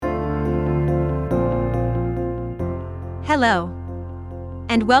Hello,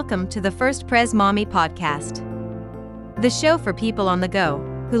 and welcome to the First Pres Mommy podcast, the show for people on the go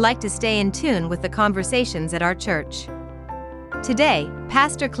who like to stay in tune with the conversations at our church. Today,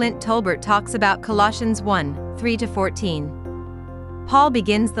 Pastor Clint Tolbert talks about Colossians 1:3-14. Paul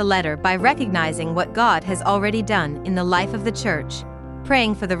begins the letter by recognizing what God has already done in the life of the church,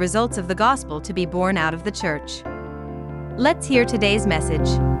 praying for the results of the gospel to be born out of the church. Let's hear today's message.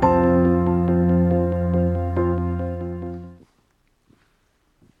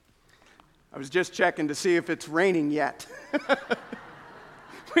 I was just checking to see if it's raining yet.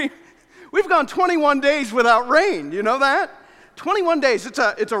 We've gone 21 days without rain, you know that? 21 days,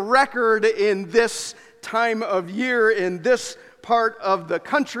 it's a record in this time of year, in this part of the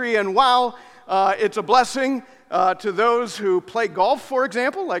country, and wow, it's a blessing to those who play golf, for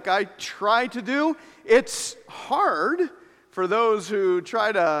example, like I try to do. It's hard for those who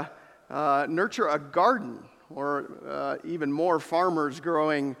try to nurture a garden, or even more farmers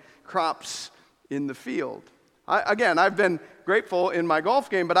growing crops in the field. I've been grateful in my golf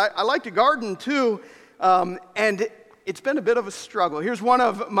game, but I like to garden too, and it's been a bit of a struggle. Here's one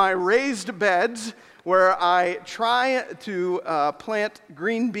of my raised beds where I try to plant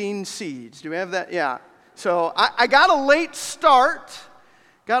green bean seeds. Do we have that? Yeah. So I got a late start.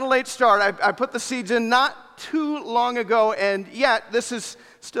 I put the seeds in not too long ago, and yet this is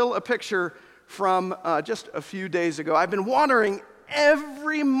still a picture from just a few days ago. I've been watering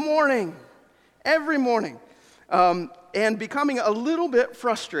every morning, and becoming a little bit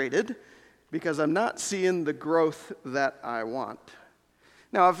frustrated because I'm not seeing the growth that I want.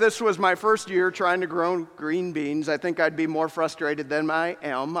 Now, if this was my first year trying to grow green beans, I think I'd be more frustrated than I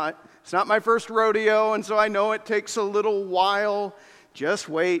am. It's not my first rodeo, and so I know it takes a little while. Just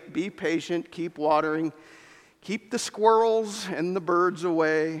wait, be patient, keep watering, keep the squirrels and the birds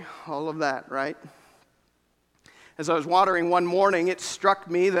away, all of that, right? As I was watering one morning, it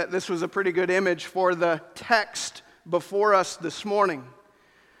struck me that this was a pretty good image for the text before us this morning.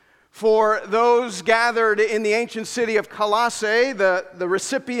 For those gathered in the ancient city of Colossae, the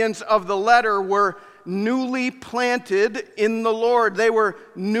recipients of the letter were newly planted in the Lord. They were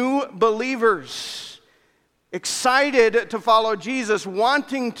new believers, excited to follow Jesus,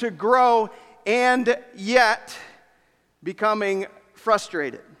 wanting to grow, and yet becoming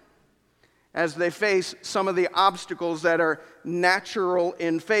frustrated as they face some of the obstacles that are natural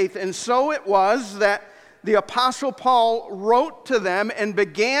in faith. And so it was that the Apostle Paul wrote to them and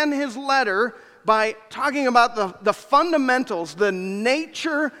began his letter by talking about the fundamentals, the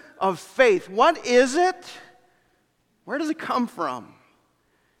nature of faith. What is it? Where does it come from?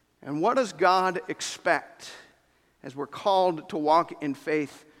 And what does God expect as we're called to walk in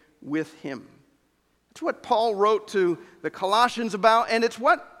faith with him? It's what Paul wrote to the Colossians about, and it's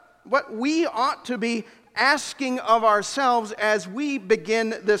what we ought to be asking of ourselves as we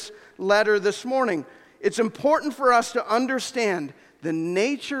begin this letter this morning. It's important for us to understand the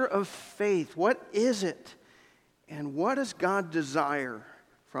nature of faith. What is it? And what does God desire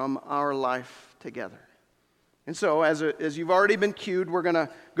from our life together? And so, as you've already been cued, we're going to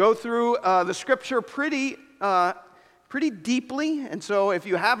go through the scripture pretty deeply. And so if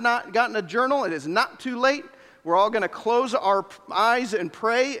you have not gotten a journal, it is not too late. We're all going to close our eyes and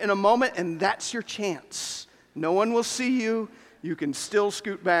pray in a moment, and that's your chance. No one will see you. You can still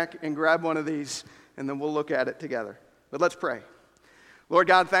scoot back and grab one of these, and then we'll look at it together. But let's pray. Lord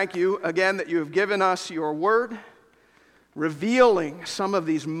God, thank you again that you have given us your word, revealing some of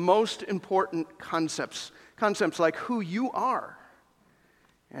these most important concepts like who you are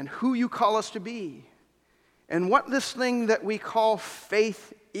and who you call us to be, and what this thing that we call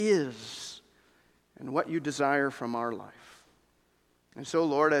faith is, and what you desire from our life. And so,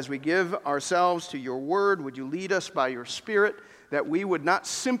 Lord, as we give ourselves to your word, would you lead us by your Spirit that we would not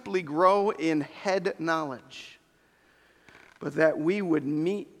simply grow in head knowledge, but that we would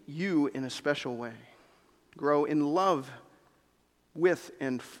meet you in a special way, grow in love with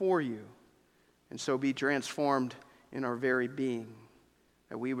and for you, and so be transformed in our very being,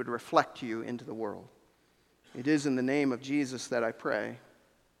 that we would reflect you into the world. It is in the name of Jesus that I pray.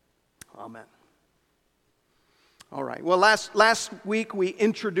 Amen. All right. Well, last week we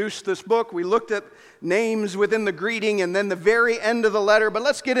introduced this book. We looked at names within the greeting and then the very end of the letter. But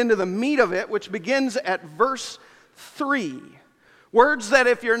let's get into the meat of it, which begins at verse 3. Words that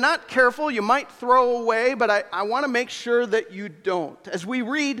if you're not careful, you might throw away, but I want to make sure that you don't. As we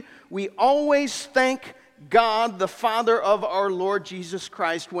read, we always thank God, the Father of our Lord Jesus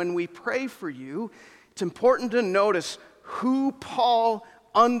Christ, when we pray for you. It's important to notice who Paul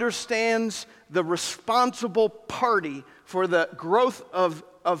understands the responsible party for the growth of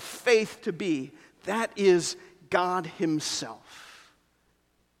faith to be. That is God himself.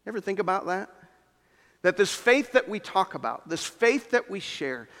 Ever think about that? That this faith that we talk about, this faith that we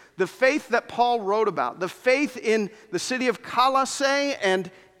share, the faith that Paul wrote about, the faith in the city of Colossae and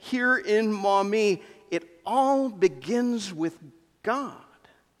here in Maumee, it all begins with God.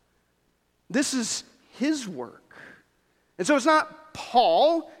 This is his work. And so it's not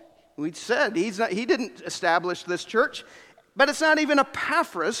Paul. We said he didn't establish this church, but it's not even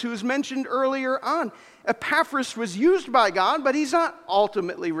Epaphras, who's mentioned earlier on. Epaphras was used by God, but he's not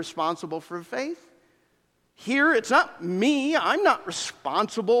ultimately responsible for faith. Here, it's not me. I'm not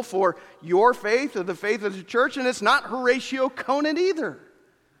responsible for your faith or the faith of the church, and it's not Horatio Conant either,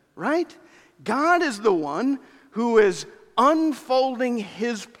 right? God is the one who is unfolding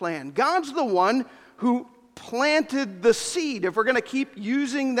his plan. God's the one who planted the seed, if we're going to keep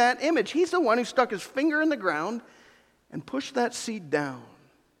using that image. He's the one who stuck his finger in the ground and pushed that seed down.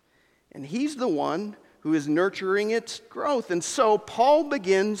 And he's the one who is nurturing its growth. And so Paul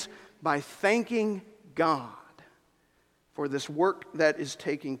begins by thanking God for this work that is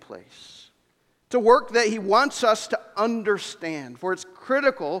taking place. It's a work that he wants us to understand, for it's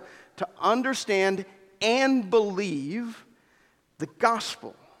critical to understand and believe the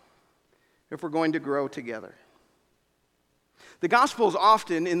gospel if we're going to grow together. The gospel is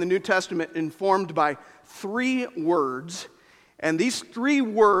often in the New Testament informed by 3 words, and these 3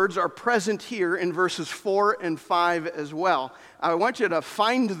 words are present here in verses 4 and 5 as well. I want you to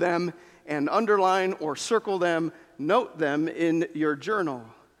find them and underline or circle them, note them in your journal.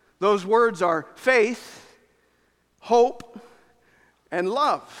 Those words are faith, hope, and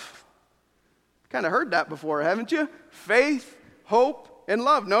love. Kind of heard that before, haven't you? Faith, hope, and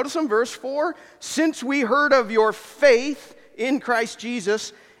love. Notice in verse 4, since we heard of your faith in Christ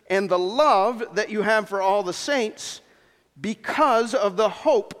Jesus and the love that you have for all the saints, because of the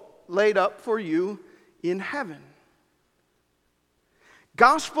hope laid up for you in heaven.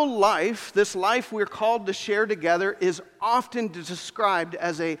 Gospel life, this life we're called to share together, is often described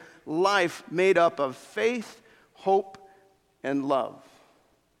as a life made up of faith, hope, and love.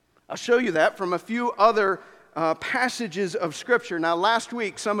 I'll show you that from a few other passages of Scripture. Now, last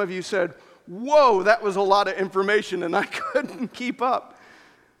week, some of you said, whoa, that was a lot of information, and I couldn't keep up.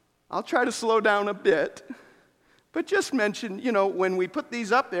 I'll try to slow down a bit, but just mention, when we put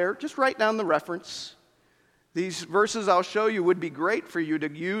these up there, just write down the reference. These verses I'll show you would be great for you to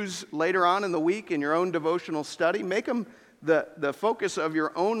use later on in the week in your own devotional study. Make them the focus of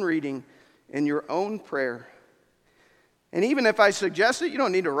your own reading and your own prayer. And even if I suggest it, you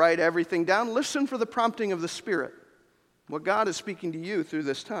don't need to write everything down. Listen for the prompting of the Spirit, what God is speaking to you through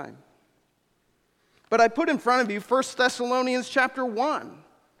this time. But I put in front of you 1 Thessalonians chapter 1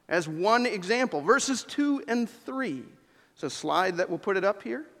 as one example, verses 2 and 3. It's a slide that will put it up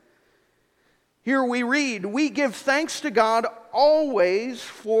here. Here we read, we give thanks to God always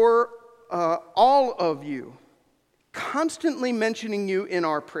for all of you, constantly mentioning you in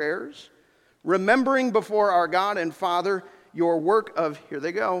our prayers, remembering before our God and Father your work of, here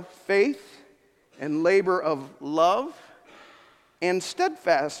they go, faith and labor of love and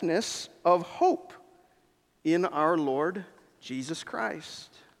steadfastness of hope in our Lord Jesus Christ.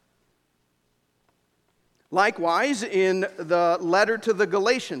 Likewise, in the letter to the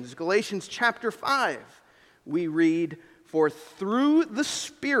Galatians, Galatians chapter 5, we read, for through the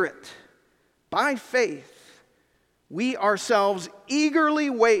Spirit, by faith, we ourselves eagerly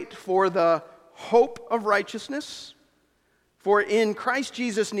wait for the hope of righteousness. For in Christ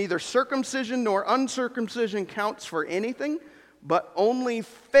Jesus neither circumcision nor uncircumcision counts for anything, but only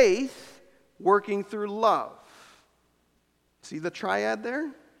faith working through love. See the triad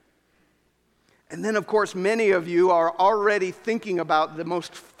there? And then, of course, many of you are already thinking about the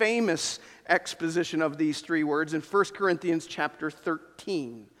most famous exposition of these 3 words in 1 Corinthians chapter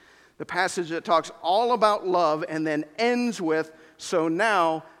 13, the passage that talks all about love and then ends with, so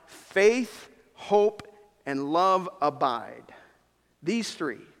now faith, hope, and love abide. These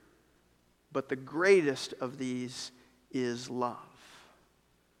 3. But the greatest of these is love.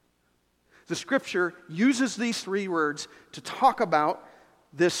 The Scripture uses these 3 words to talk about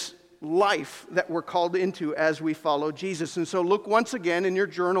this life that we're called into as we follow Jesus. And so look once again in your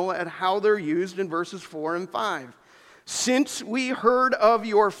journal at how they're used in verses 4 and 5. Since we heard of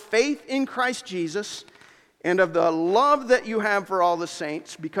your faith in Christ Jesus and of the love that you have for all the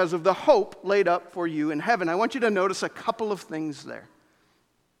saints because of the hope laid up for you in heaven. I want you to notice a couple of things there.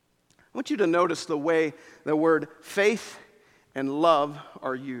 I want you to notice the way the word faith and love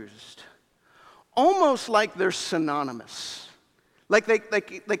are used. Almost like they're synonymous. Like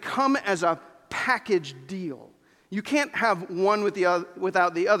they come as a package deal. You can't have one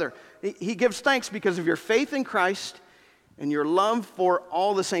without the other. He gives thanks because of your faith in Christ and your love for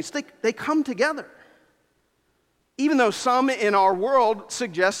all the saints. They come together, even though some in our world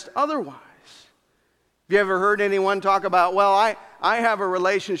suggest otherwise. Have you ever heard anyone talk about, well, I have a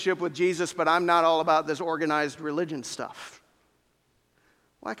relationship with Jesus, but I'm not all about this organized religion stuff?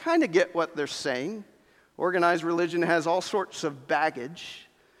 Well, I kind of get what they're saying. Organized religion has all sorts of baggage.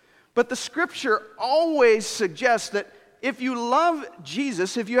 But the Scripture always suggests that if you love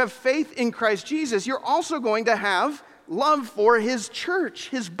Jesus, if you have faith in Christ Jesus, you're also going to have love for His church,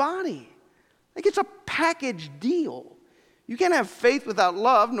 His body. Like it's a package deal. You can't have faith without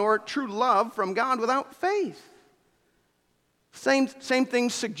love, nor true love from God without faith. Same thing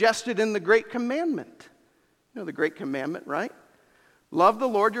suggested in the Great Commandment. You know the Great Commandment, right? Love the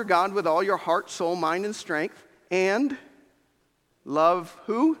Lord your God with all your heart, soul, mind, and strength, and love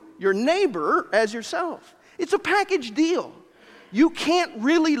who? Your neighbor as yourself. It's a package deal. You can't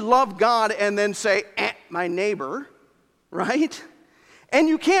really love God and then say, my neighbor, right? And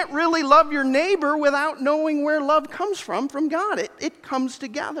you can't really love your neighbor without knowing where love comes from God. It comes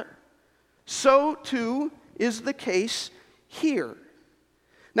together. So too is the case here.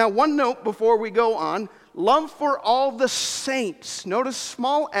 Now, one note before we go on. Love for all the saints. Notice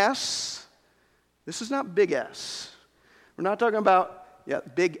small s. This is not big S. We're not talking about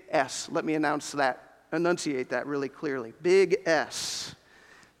big S. Let me enunciate that really clearly. Big S.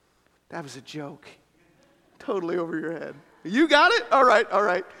 That was a joke. Totally over your head. You got it? All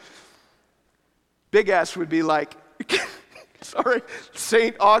right. Big S would be like,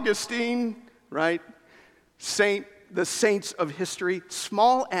 St. Augustine, right? The saints of history.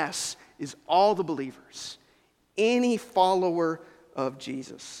 Small s is all the believers. Any follower of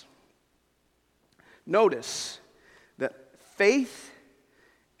Jesus. Notice that faith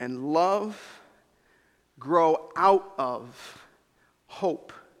and love grow out of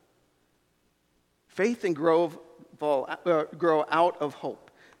hope. Faith and grow out of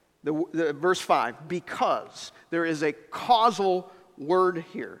hope. The verse 5, because there is a causal word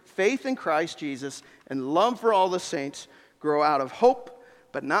here. Faith in Christ Jesus and love for all the saints grow out of hope,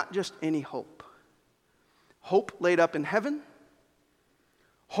 but not just any hope. Hope laid up in heaven.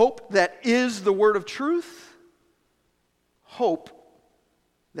 Hope that is the word of truth. Hope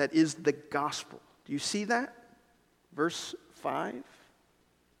that is the gospel. Do you see that? Verse 5.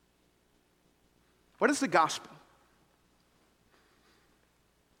 What is the gospel?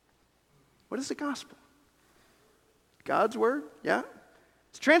 What is the gospel? God's word, yeah?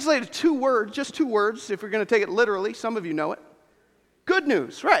 It's translated just two words, if we're going to take it literally. Some of you know it. Good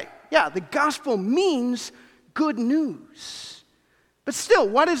news, right. Yeah, the gospel means good news. But still,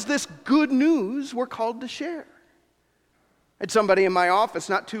 what is this good news we're called to share? I had somebody in my office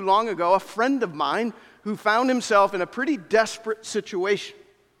not too long ago, a friend of mine, who found himself in a pretty desperate situation.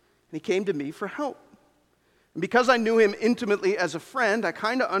 And he came to me for help. And because I knew him intimately as a friend, I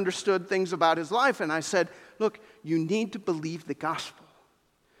kind of understood things about his life. And I said, look, you need to believe the gospel.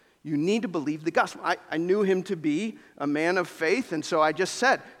 You need to believe the gospel. I knew him to be a man of faith, and so I just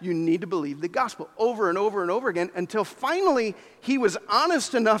said, you need to believe the gospel over and over and over again, until finally he was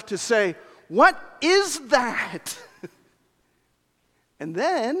honest enough to say, what is that? And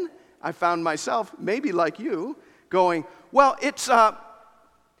then I found myself, maybe like you, going, well, it's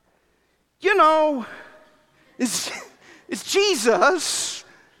Jesus.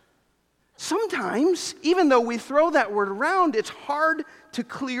 Sometimes, even though we throw that word around, it's hard to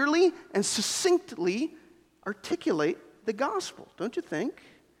clearly and succinctly articulate the gospel, don't you think?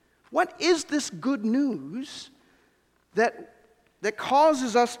 What is this good news that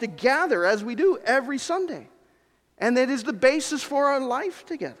causes us to gather as we do every Sunday, and that is the basis for our life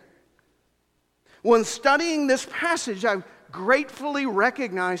together? When studying this passage, I've gratefully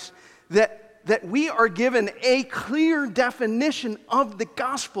recognized that we are given a clear definition of the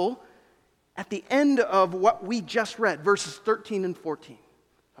gospel at the end of what we just read, verses 13 and 14.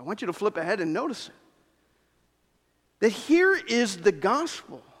 I want you to flip ahead and notice it. That here is the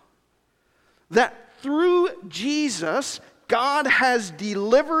gospel. That through Jesus, God has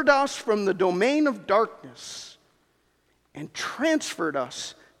delivered us from the domain of darkness and transferred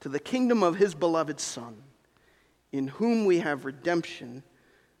us to the kingdom of His beloved Son, in whom we have redemption,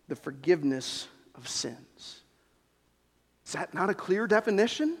 the forgiveness of sins. Is that not a clear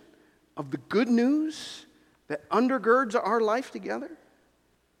definition of the good news that undergirds our life together?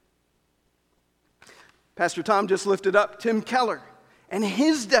 Pastor Tom just lifted up Tim Keller and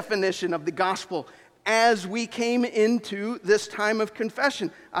his definition of the gospel as we came into this time of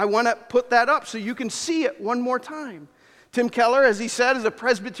confession. I want to put that up so you can see it one more time. Tim Keller, as he said, is a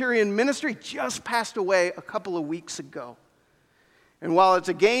Presbyterian minister. He just passed away a couple of weeks ago. And while it's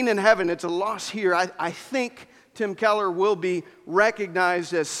a gain in heaven, it's a loss here. I think Tim Keller will be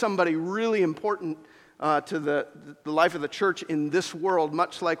recognized as somebody really important to the life of the church in this world,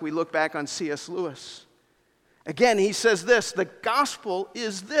 much like we look back on C.S. Lewis. Again, he says this: the gospel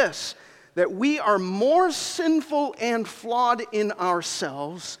is this, that we are more sinful and flawed in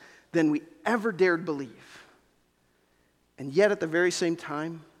ourselves than we ever dared believe. And yet at the very same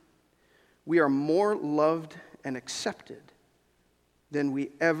time, we are more loved and accepted than we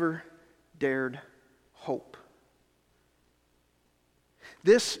ever dared hope.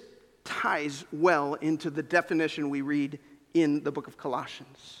 This ties well into the definition we read in the book of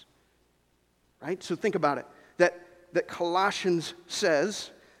Colossians. Right? So think about it. That Colossians says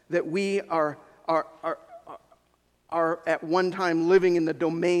that we are at one time living in the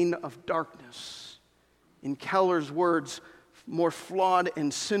domain of darkness. In Keller's words, more flawed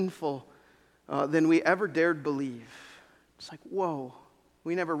and sinful than we ever dared believe. It's like, whoa,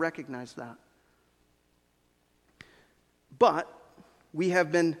 we never recognized that. But we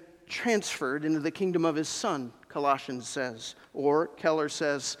have been transferred into the kingdom of his Son, Colossians says. Or Keller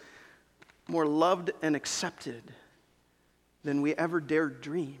says, more loved and accepted than we ever dared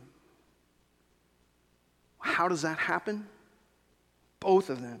dream. How does that happen? Both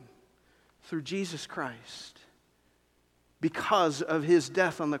of them. Through Jesus Christ. Because of his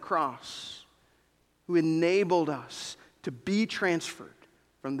death on the cross, who enabled us to be transferred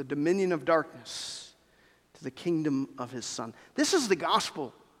from the dominion of darkness to the kingdom of his Son. This is the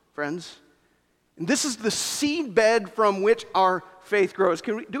gospel, friends. And this is the seedbed from which our faith grows.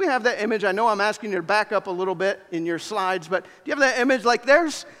 Do we have that image? I know I'm asking you to back up a little bit in your slides, but do you have that image? Like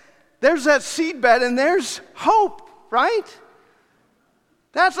there's that seedbed and there's hope, right?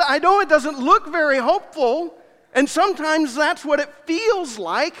 I know it doesn't look very hopeful, and sometimes that's what it feels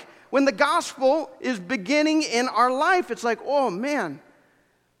like when the gospel is beginning in our life. It's like, oh man,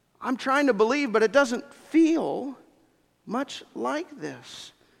 I'm trying to believe, but it doesn't feel much like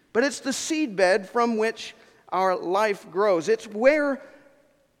this. But it's the seedbed from which our life grows. It's where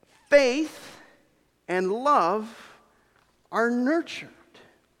faith and love are nurtured.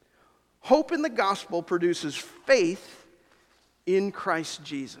 Hope in the gospel produces faith in Christ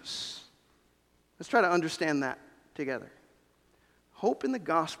Jesus. Let's try to understand that together. Hope in the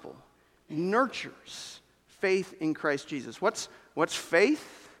gospel nurtures faith in Christ Jesus. What's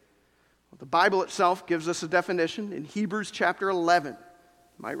faith? Well, the Bible itself gives us a definition in Hebrews chapter 11. You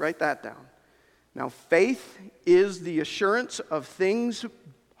might write that down. Now, faith is the assurance of things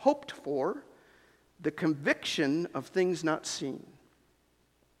hoped for, the conviction of things not seen.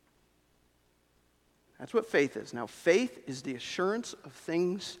 That's what faith is. Now, faith is the assurance of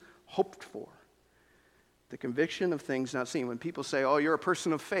things hoped for, the conviction of things not seen. When people say, oh, you're a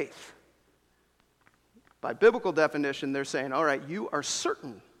person of faith, by biblical definition, they're saying, all right, you are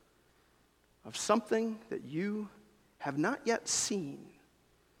certain of something that you have not yet seen.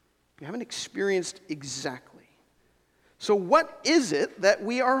 You haven't experienced exactly. So what is it that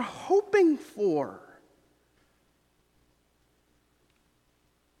we are hoping for?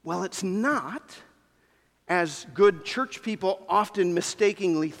 Well, it's not, as good church people often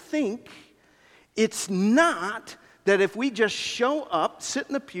mistakenly think, it's not that if we just show up, sit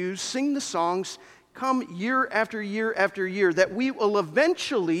in the pews, sing the songs, come year after year after year, that we will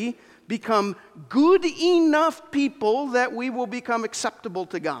eventually become good enough people that we will become acceptable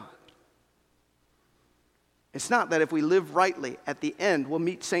to God. It's not that if we live rightly, at the end, we'll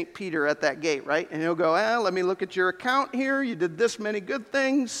meet St. Peter at that gate, right? And he'll go, let me look at your account here. You did this many good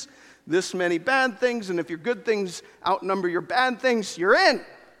things, this many bad things, and if your good things outnumber your bad things, you're in.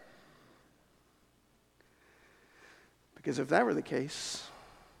 Because if that were the case,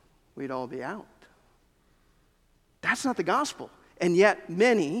 we'd all be out. That's not the gospel. And yet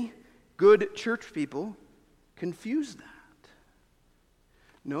many good church people confuse that.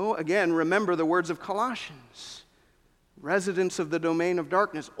 No, again, remember the words of Colossians, residents of the domain of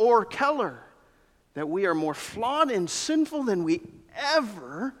darkness, or Keller, that we are more flawed and sinful than we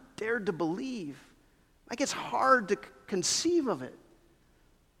ever dared to believe. Like it's hard to conceive of it.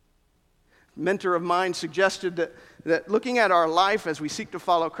 A mentor of mine suggested that looking at our life as we seek to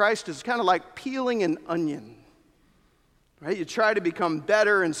follow Christ is kind of like peeling an onion. Right? You try to become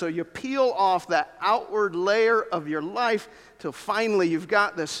better, and so you peel off that outward layer of your life till finally you've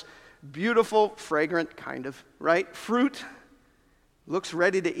got this beautiful, fragrant kind of, right, fruit. Looks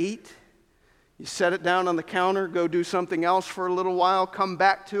ready to eat. You set it down on the counter, go do something else for a little while, come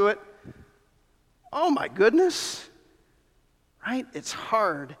back to it. Oh my goodness. Right? It's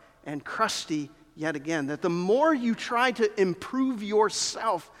hard and crusty, yet again, that the more you try to improve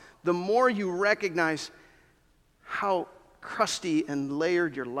yourself, the more you recognize how crusty and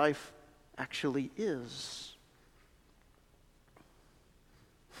layered your life actually is.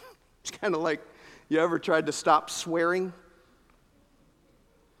 It's kind of like, you ever tried to stop swearing?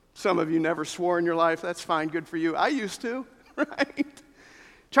 Some of you never swore in your life. That's fine, good for you. I used to, right?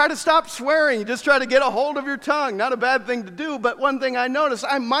 Try to stop swearing. You just try to get a hold of your tongue. Not a bad thing to do, but one thing I noticed,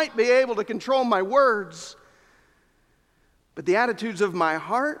 I might be able to control my words. But the attitudes of my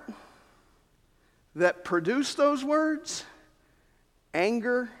heart that produce those words,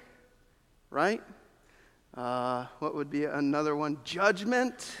 anger, right? What would be another one?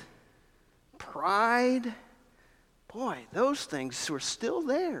 Judgment, pride. Boy, those things were still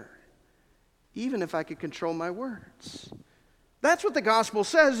there, even if I could control my words. That's what the gospel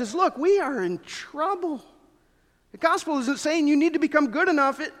says is, look, we are in trouble. The gospel isn't saying you need to become good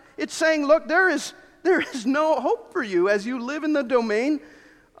enough. It's saying, look, there is no hope for you as you live in the domain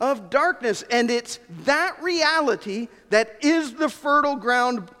of darkness. And it's that reality that is the fertile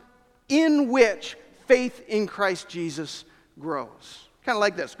ground in which faith in Christ Jesus grows. Kind of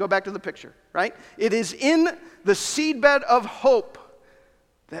like this. Go back to the picture, right? It is in the seedbed of hope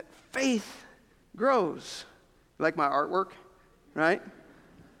that faith grows. You like my artwork? Right?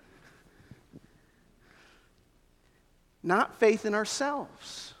 Not faith in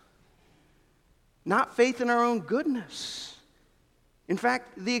ourselves. Not faith in our own goodness. In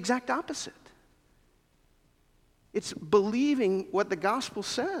fact, the exact opposite. It's believing what the gospel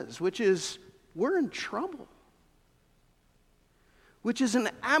says, which is we're in trouble. Which is an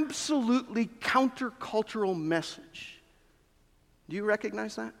absolutely countercultural message. Do you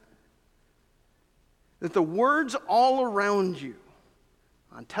recognize that? That the words all around you,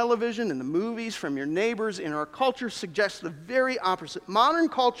 on television, in the movies, from your neighbors, in our culture, suggest the very opposite. Modern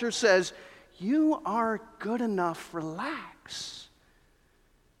culture says, you are good enough, relax.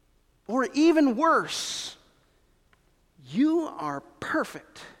 Or even worse, you are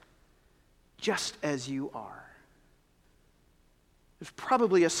perfect, just as you are. There's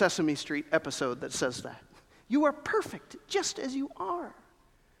probably a Sesame Street episode that says that. You are perfect, just as you are.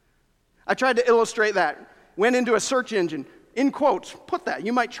 I tried to illustrate that. Went into a search engine, in quotes, put that.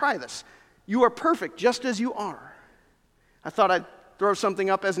 You might try this. You are perfect, just as you are. I thought I'd throw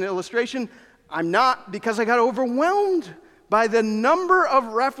something up as an illustration. I'm not, because I got overwhelmed by the number of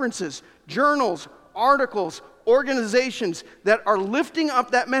references, journals, articles, organizations that are lifting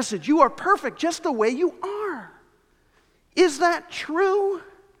up that message. You are perfect, just the way you are. Is that true?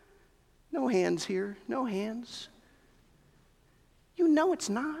 No hands here, no hands. You know it's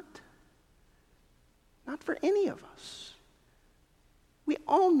not. Not for any of us. We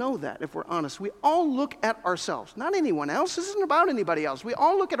all know that, if we're honest. We all look at ourselves, not anyone else. This isn't about anybody else. We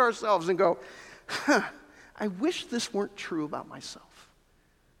all look at ourselves and go, I wish this weren't true about myself.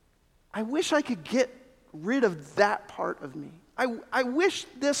 I wish I could get rid of that part of me. I wish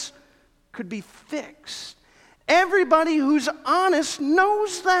this could be fixed. Everybody who's honest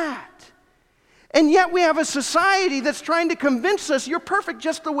knows that. And yet we have a society that's trying to convince us you're perfect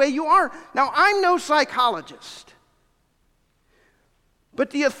just the way you are. Now, I'm no psychologist. But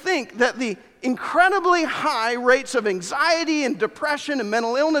do you think that the incredibly high rates of anxiety and depression and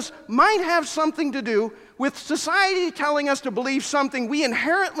mental illness might have something to do with society telling us to believe something we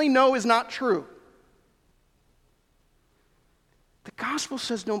inherently know is not true? The gospel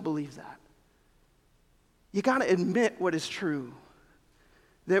says don't believe that. You got to admit what is true.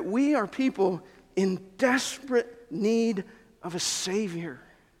 That we are people in desperate need of a Savior.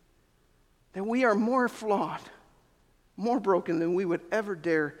 That we are more flawed, more broken than we would ever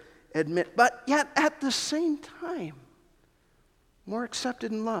dare admit. But yet at the same time, more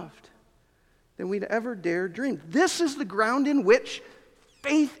accepted and loved than we'd ever dare dream. This is the ground in which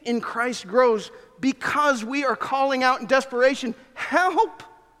faith in Christ grows because we are calling out in desperation, help!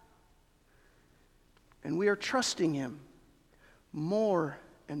 And we are trusting Him more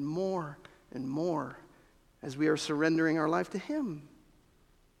and more and more as we are surrendering our life to Him.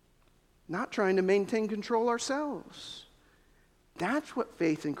 Not trying to maintain control ourselves. That's what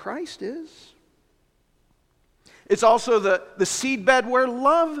faith in Christ is. It's also the seedbed where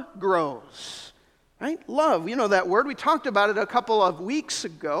love grows. Right? Love, you know that word. We talked about it a couple of weeks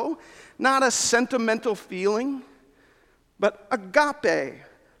ago. Not a sentimental feeling, but agape.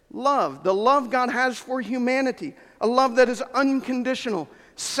 Love, the love God has for humanity. A love that is unconditional.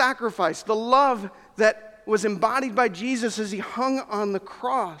 Sacrifice, the love that was embodied by Jesus as He hung on the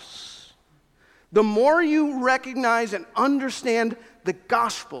cross. The more you recognize and understand the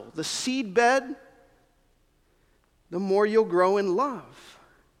gospel, the seedbed, the more you'll grow in love.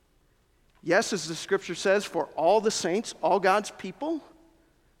 Yes, as the scripture says, for all the saints, all God's people.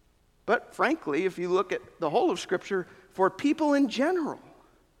 But frankly, if you look at the whole of scripture, for people in general.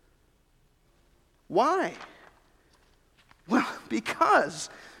 Why? Well, because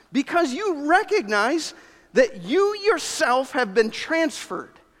you recognize that you yourself have been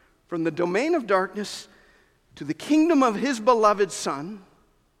transferred from the domain of darkness to the kingdom of his beloved Son,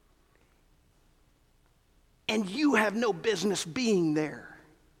 and you have no business being there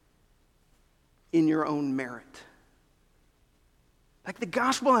in your own merit. Like the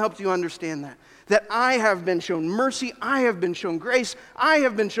gospel helps you understand that I have been shown mercy, I have been shown grace, I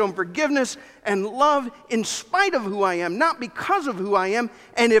have been shown forgiveness and love in spite of who I am, not because of who I am.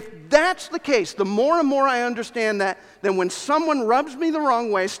 And if that's the case, the more and more I understand that, then when someone rubs me the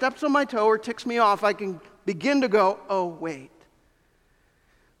wrong way, steps on my toe or ticks me off, I can begin to go, oh, wait.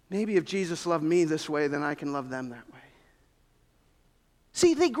 Maybe if Jesus loved me this way, then I can love them that way.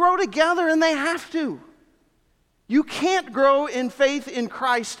 See, they grow together and they have to. You can't grow in faith in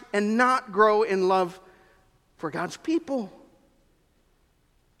Christ and not grow in love for God's people.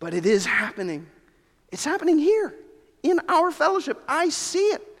 But it is happening. It's happening here in our fellowship. I see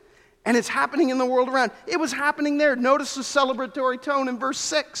it. And it's happening in the world around. It was happening there. Notice the celebratory tone in verse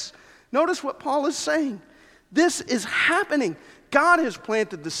 6. Notice what Paul is saying. This is happening. God has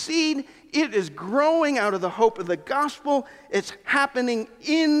planted the seed. It is growing out of the hope of the gospel. It's happening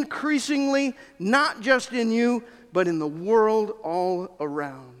increasingly, not just in you, but in the world all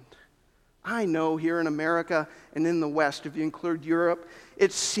around. I know here in America and in the West, if you include Europe,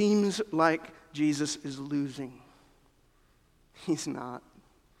 it seems like Jesus is losing. He's not.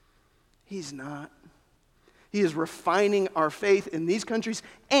 He's not. He is refining our faith in these countries,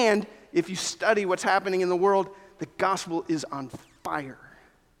 and if you study what's happening in the world, the gospel is on fire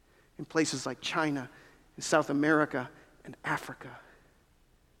in places like China and South America and Africa.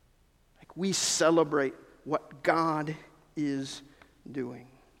 Like we celebrate what God is doing.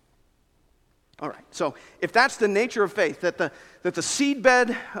 All right, so if that's the nature of faith, that the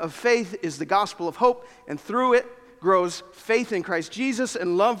seedbed of faith is the gospel of hope, and through it grows faith in Christ Jesus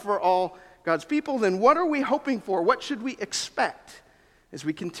and love for all God's people, then what are we hoping for? What should we expect as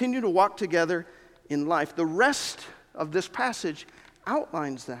we continue to walk together in life? The rest of this passage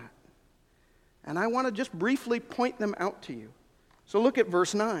outlines that. And I want to just briefly point them out to you. So look at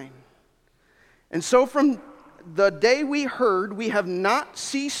verse 9. And so from the day we heard, we have not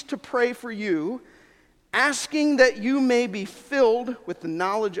ceased to pray for you, asking that you may be filled with the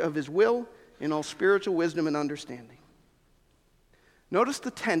knowledge of his will in all spiritual wisdom and understanding. Notice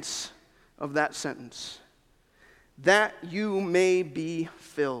the tense of that sentence. That you may be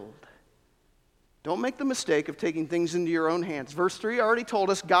filled. Don't make the mistake of taking things into your own hands. Verse 3 already told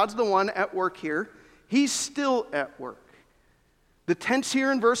us God's the one at work here. He's still at work. The tense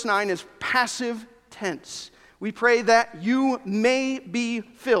here in verse 9 is passive tense. We pray that you may be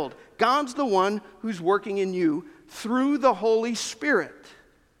filled. God's the one who's working in you through the Holy Spirit.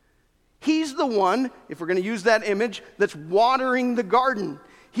 He's the one, if we're going to use that image, that's watering the garden.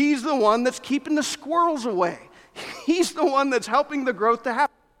 He's the one that's keeping the squirrels away. He's the one that's helping the growth to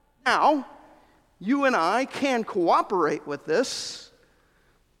happen. Now, you and I can cooperate with this,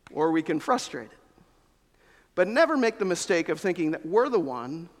 or we can frustrate it. But never make the mistake of thinking that we're the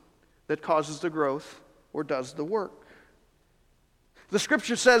one that causes the growth or does the work. The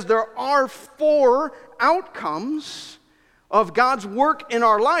scripture says there are 4 outcomes of God's work in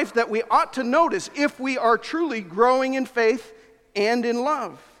our life that we ought to notice if we are truly growing in faith and in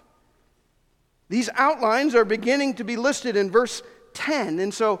love. These outlines are beginning to be listed in verse 10,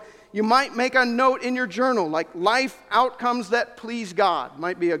 and so you might make a note in your journal, like life outcomes that please God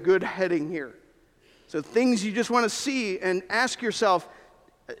might be a good heading here. So things you just want to see and ask yourself,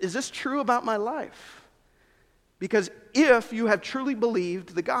 is this true about my life? Because if you have truly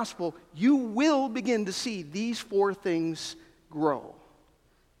believed the gospel, you will begin to see these 4 things grow.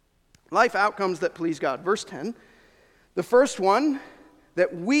 Life outcomes that please God. Verse 10, the first one,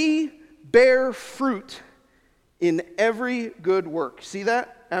 that we bear fruit in every good work. See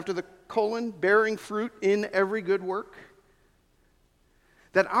that after the colon? Bearing fruit in every good work.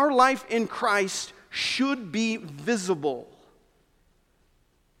 That our life in Christ should be visible.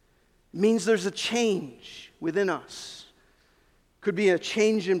 It means there's a change within us. Could be a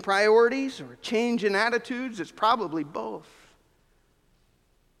change in priorities or a change in attitudes. It's probably both.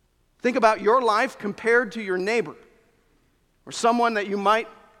 Think about your life compared to your neighbor or someone that you might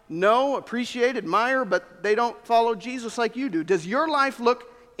know, appreciate, admire, but they don't follow Jesus like you do. Does your life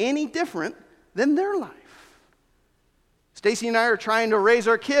look any different than their life? Stacy and I are trying to raise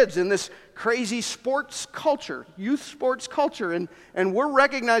our kids in this crazy sports culture, youth sports culture, and we're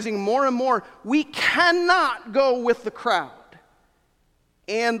recognizing more and more we cannot go with the crowd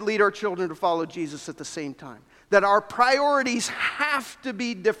and lead our children to follow Jesus at the same time. That our priorities have to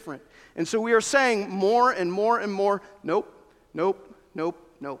be different. And so we are saying more and more and more, nope, nope, nope,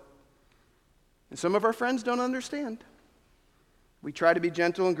 nope. And some of our friends don't understand. We try to be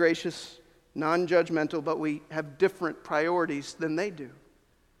gentle and gracious, non-judgmental, but we have different priorities than they do.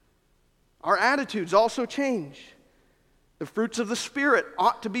 Our attitudes also change. The fruits of the Spirit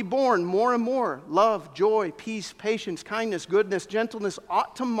ought to be born more and more. Love, joy, peace, patience, kindness, goodness, gentleness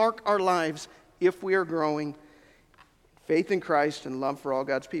ought to mark our lives if we are growing faith in Christ and love for all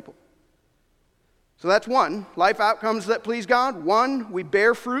God's people. So that's one, life outcomes that please God. One, we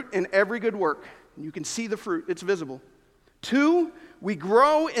bear fruit in every good work. You can see the fruit, it's visible. Two, we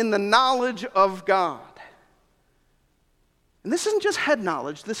grow in the knowledge of God. And this isn't just head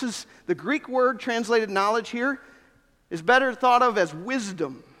knowledge. This is the Greek word translated knowledge here is better thought of as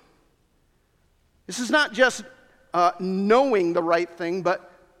wisdom. This is not just knowing the right thing,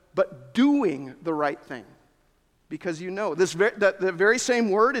 but doing the right thing. Because you know. The very same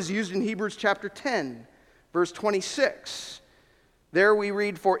word is used in Hebrews chapter 10, verse 26. There we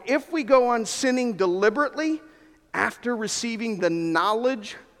read, "For if we go on sinning deliberately after receiving the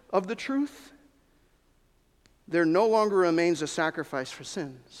knowledge of the truth, there no longer remains a sacrifice for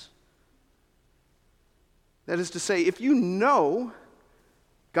sins." That is to say, if you know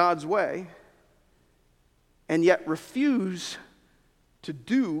God's way and yet refuse to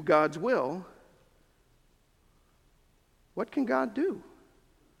do God's will, what can God do?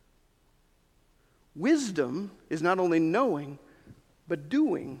 Wisdom is not only knowing, but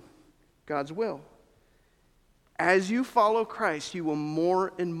doing God's will. As you follow Christ, you will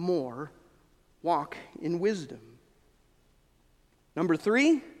more and more walk in wisdom. Number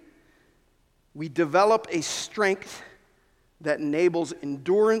three, we develop a strength that enables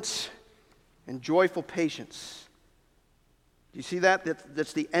endurance and joyful patience. Do you see that?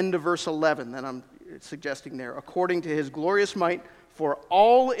 That's the end of verse 11 that I'm suggesting there. According to his glorious might, for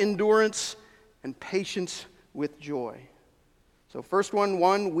all endurance and patience with joy. So first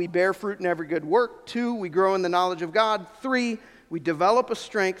one, we bear fruit in every good work. Two, we grow in the knowledge of God. Three, we develop a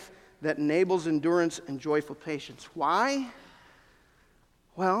strength that enables endurance and joyful patience. Why?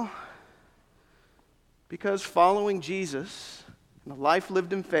 Well, because following Jesus and a life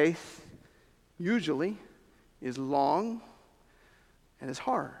lived in faith usually is long and is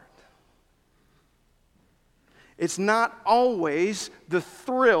hard. It's not always the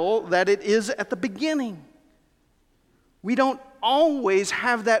thrill that it is at the beginning. We don't always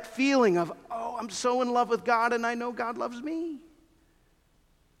have that feeling of, oh, I'm so in love with God and I know God loves me.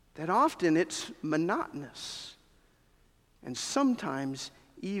 That often it's monotonous and sometimes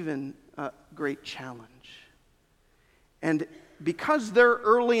even a great challenge. And because they're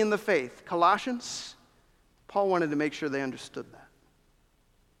early in the faith, Colossians, Paul wanted to make sure they understood that.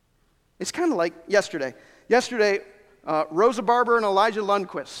 It's kind of like yesterday. Yesterday, Rosa Barber and Elijah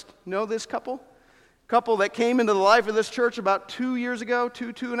Lundquist. Know this couple? Couple that came into the life of this church about 2 years ago,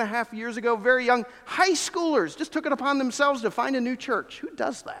 two and a half years ago. Very young high schoolers just took it upon themselves to find a new church. Who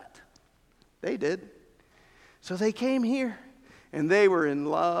does that? They did. So they came here, and they were in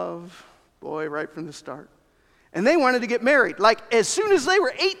love, boy, right from the start. And they wanted to get married, like as soon as they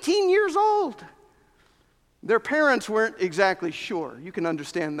were 18 years old. Their parents weren't exactly sure. You can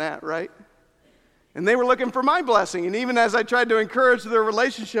understand that, right? And they were looking for my blessing. And even as I tried to encourage their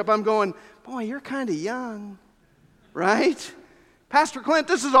relationship, I'm going, boy, you're kind of young, right? Pastor Clint,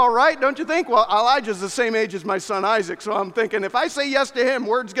 this is all right, don't you think? Well, Elijah's the same age as my son Isaac, so I'm thinking if I say yes to him,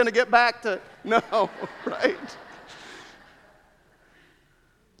 word's going to get back to no, right?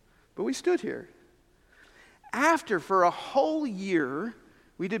 But we stood here. After, for a whole year,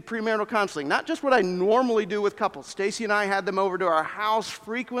 we did premarital counseling. Not just what I normally do with couples. Stacy and I had them over to our house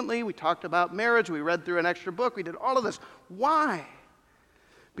frequently. We talked about marriage. We read through an extra book. We did all of this. Why?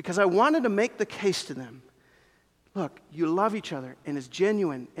 Because I wanted to make the case to them. Look, you love each other, and it's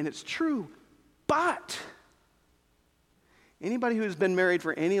genuine, and it's true. But anybody who has been married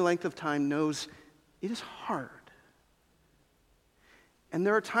for any length of time knows it is hard. And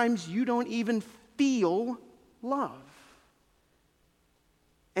there are times you don't even feel love.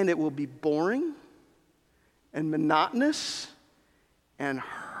 And it will be boring and monotonous and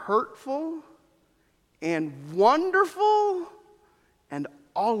hurtful and wonderful and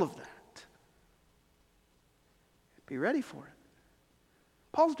all of that. Be ready for it.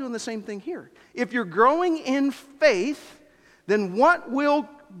 Paul's doing the same thing here. If you're growing in faith, then what will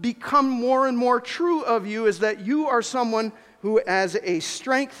become more and more true of you is that you are someone who has a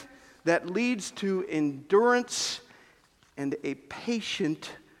strength that leads to endurance and a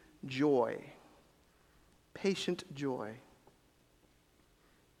patient joy. Patient joy.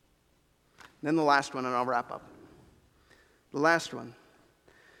 Then the last one, and I'll wrap up. The last one,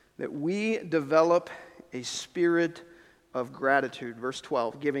 that we develop a spirit of gratitude. Verse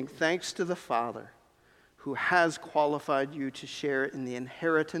 12, giving thanks to the Father who has qualified you to share in the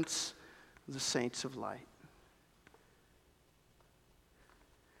inheritance of the saints of light.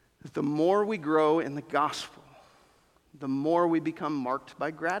 The more we grow in the gospel, the more we become marked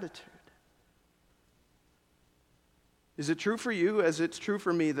by gratitude. Is it true for you, as it's true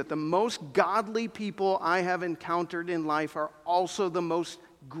for me, that the most godly people I have encountered in life are also the most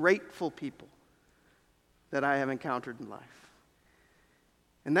grateful people that I have encountered in life?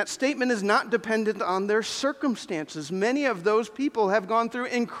 And that statement is not dependent on their circumstances. Many of those people have gone through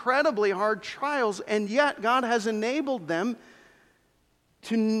incredibly hard trials, and yet God has enabled them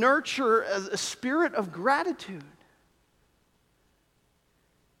to nurture a spirit of gratitude.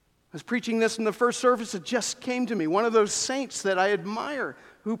 I was preaching this in the first service. It just came to me. One of those saints that I admire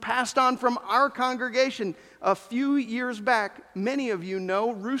who passed on from our congregation a few years back. Many of you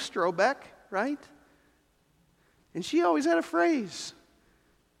know Ruth Strobeck, right? And she always had a phrase.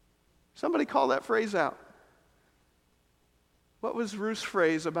 Somebody call that phrase out. What was Ruth's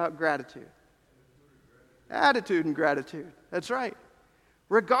phrase about gratitude? Attitude and gratitude. That's right.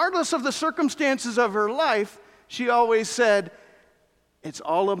 Regardless of the circumstances of her life, she always said, it's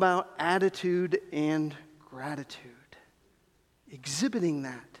all about attitude and gratitude. Exhibiting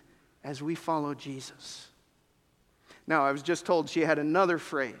that as we follow Jesus. Now, I was just told she had another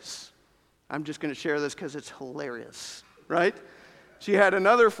phrase. I'm just going to share this because it's hilarious, right? She had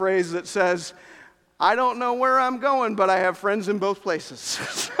another phrase that says, I don't know where I'm going, but I have friends in both places.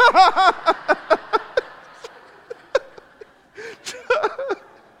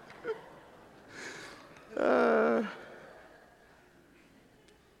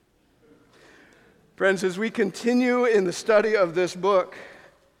 Friends, as we continue in the study of this book,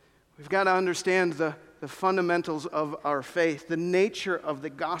 we've got to understand the fundamentals of our faith, the nature of the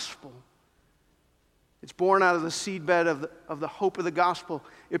gospel. It's born out of the seedbed of the hope of the gospel.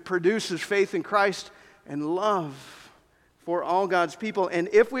 It produces faith in Christ and love for all God's people. And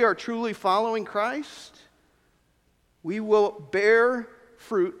if we are truly following Christ, we will bear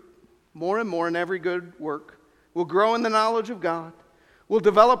fruit more and more in every good work. We'll grow in the knowledge of God. We'll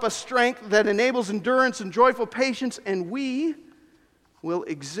develop a strength that enables endurance and joyful patience, and we will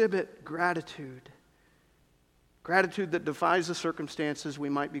exhibit gratitude. Gratitude that defies the circumstances we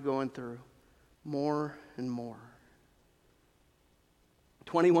might be going through more and more.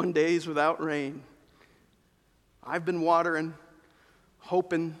 21 days without rain. I've been watering,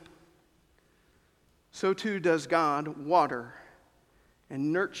 hoping. So too does God water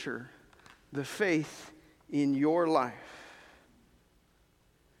and nurture the faith in your life.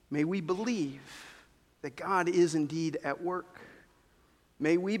 May we believe that God is indeed at work.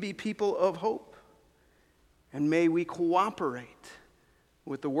 May we be people of hope. And may we cooperate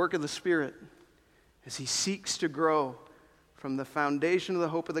with the work of the Spirit as He seeks to grow from the foundation of the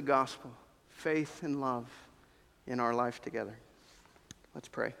hope of the gospel, faith and love in our life together. Let's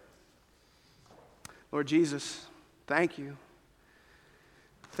pray. Lord Jesus, thank you.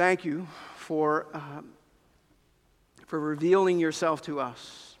 Thank you for revealing yourself to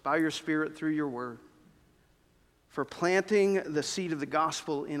us by your Spirit through your word, for planting the seed of the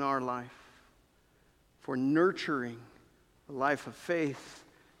gospel in our life, for nurturing a life of faith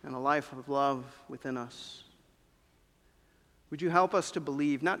and a life of love within us. Would you help us to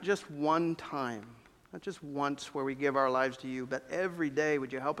believe, not just one time, not just once where we give our lives to you, but every day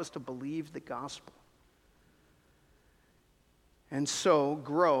would you help us to believe the gospel? And so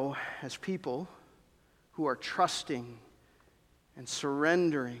grow as people who are trusting and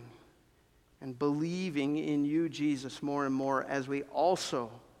surrendering and believing in you, Jesus, more and more, as we also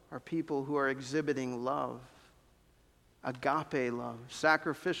are people who are exhibiting love, agape love,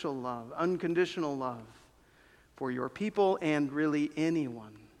 sacrificial love, unconditional love for your people and really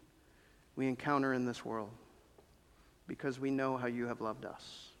anyone we encounter in this world, because we know how you have loved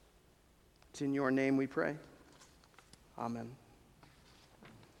us. It's in your name we pray. Amen.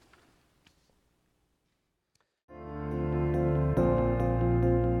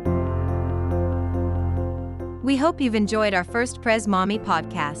 We hope you've enjoyed our First Pres Mommy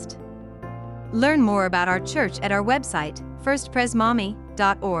podcast. Learn more about our church at our website,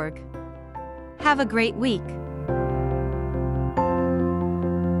 firstpresmommy.org. Have a great week.